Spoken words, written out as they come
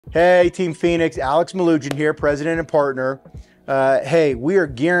Hey, Team Phoenix, Alex Melugin here, president and partner. Hey, we are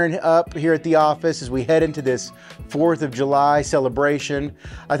gearing up here at the office as we head into this 4th of July celebration.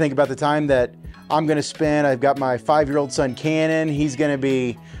 I think about the time that I'm gonna spend, I've got my 5-year-old son, Cannon. He's gonna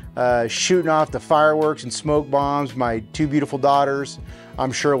be shooting off the fireworks and smoke bombs. My 2 beautiful daughters,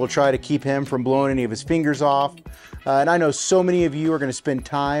 I'm sure we'll try to keep him from blowing any of his fingers off. And I know so many of you are gonna spend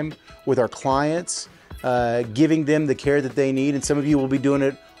time with our clients, giving them the care that they need, and some of you will be doing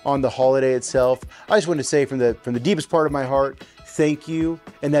it on the holiday itself. I just want to say from the deepest part of my heart, thank you,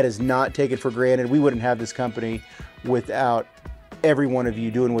 and that is not taken for granted. We wouldn't have this company without every one of you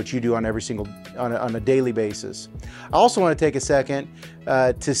doing what you do on on a daily basis. I also want to take a second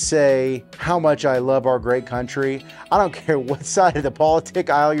to say how much I love our great country. I don't care what side of the politic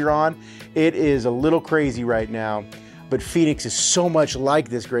aisle you're on. It is a little crazy right now. But Phoenix is so much like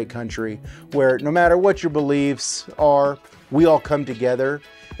this great country where no matter what your beliefs are, we all come together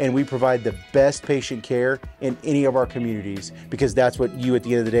and we provide the best patient care in any of our communities because that's what you at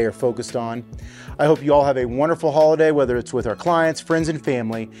the end of the day are focused on. I hope you all have a wonderful holiday, whether it's with our clients, friends, and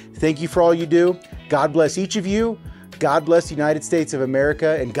family. Thank you for all you do. God bless each of you. God bless the United States of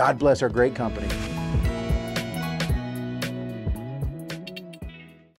America, and God bless our great company.